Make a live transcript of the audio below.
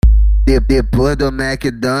Depois do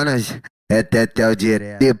McDonald's, é tetel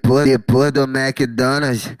direto. Depois do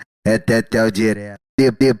McDonald's, é tetel direto.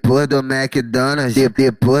 Depois do McDonald's,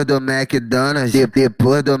 depois do McDonald's,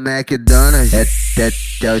 depois do McDonald's, é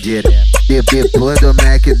tetel direto. Depois do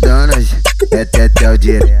McDonald's, é tetel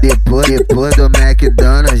direto. Depois do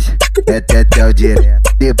McDonald's, é tetel direto.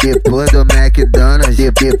 Depois do McDonald's,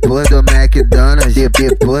 depois do McDonald's,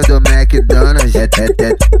 depois do McDonald's, é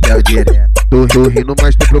tetel direto. Tô rindo,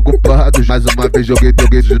 mas tô preocupado. Mais uma vez joguei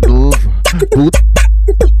de novo. Puta,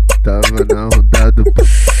 tava na onda do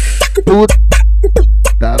puta,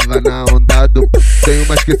 tava na onda do. Tem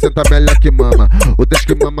umas que senta melhor que mama, outras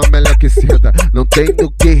que mama melhor que senta. Não tem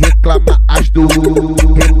do que reclamar as duas.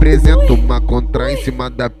 Represento uma contra em cima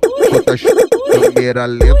da outras câmera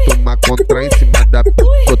lenta. Uma contra em cima da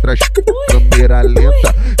outras câmera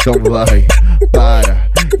lenta. Então vai, para,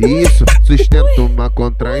 isso, sustento. Uma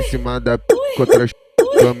contra em cima da outras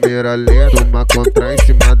câmera lenta. Uma contra em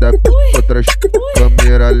cima da outras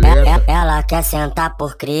câmera lenta. Ela quer sentar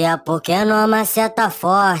por cria porque não maceta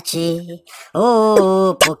forte.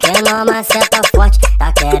 Porque não maceta forte.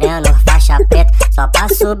 Tá querendo faixa preta só pra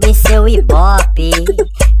subir seu ibope.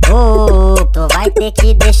 Tu vai ter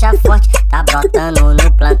que deixar forte. Tá brotando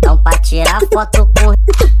no plantão pra tirar foto com.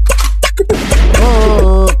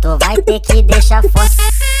 Tu vai ter que deixar forte.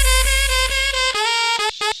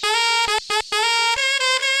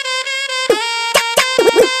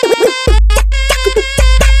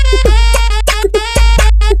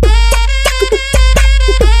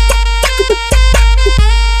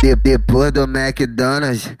 Depois do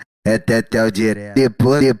McDonald's, é tetel direto.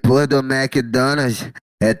 Depois do McDonald's,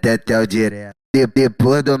 é tetel direto.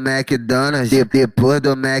 Depois do McDonald's, depois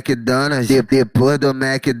do McDonald's, depois do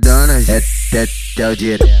McDonald's, é tetel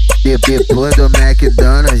direto. Depois do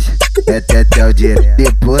McDonald's, é tetel direto.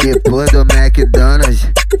 Depois do McDonald's,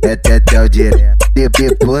 é tetel direto.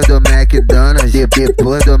 Depois do McDonald's,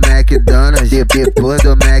 depois do McDonald's, depois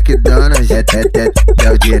do McDonald's, é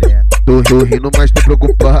tetel direto. Tô rindo, mas tô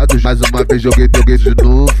preocupado. Mais uma vez joguei de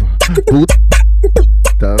novo. Puta,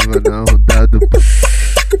 tava na onda do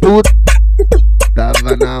puta,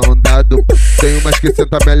 tava na onda do. Tem umas que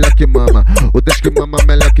senta melhor que mama, outras que mama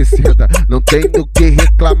melhor que senta. Não tem do que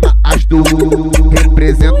reclamar as duas.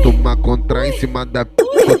 Represento uma contra em cima da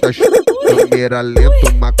outras câmera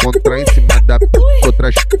lenta. Uma contra em cima da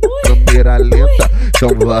outras câmera lenta. Então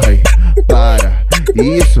vai, para,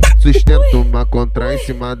 isso, sustento. Uma contra em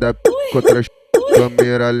cima da outras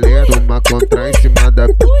câmera lenta. Uma contra em cima da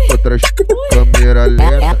outras câmera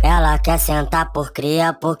lenta. Ela quer sentar por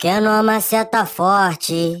cria porque não maceta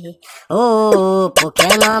forte. Porque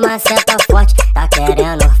não maceta forte. Tá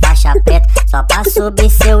querendo faixa preta só pra subir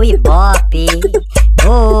seu ibope.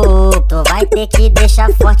 Tu vai ter que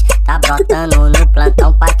deixar forte. Tá brotando no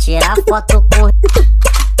plantão pra tirar foto com.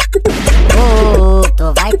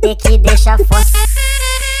 Tu vai ter que deixar forte.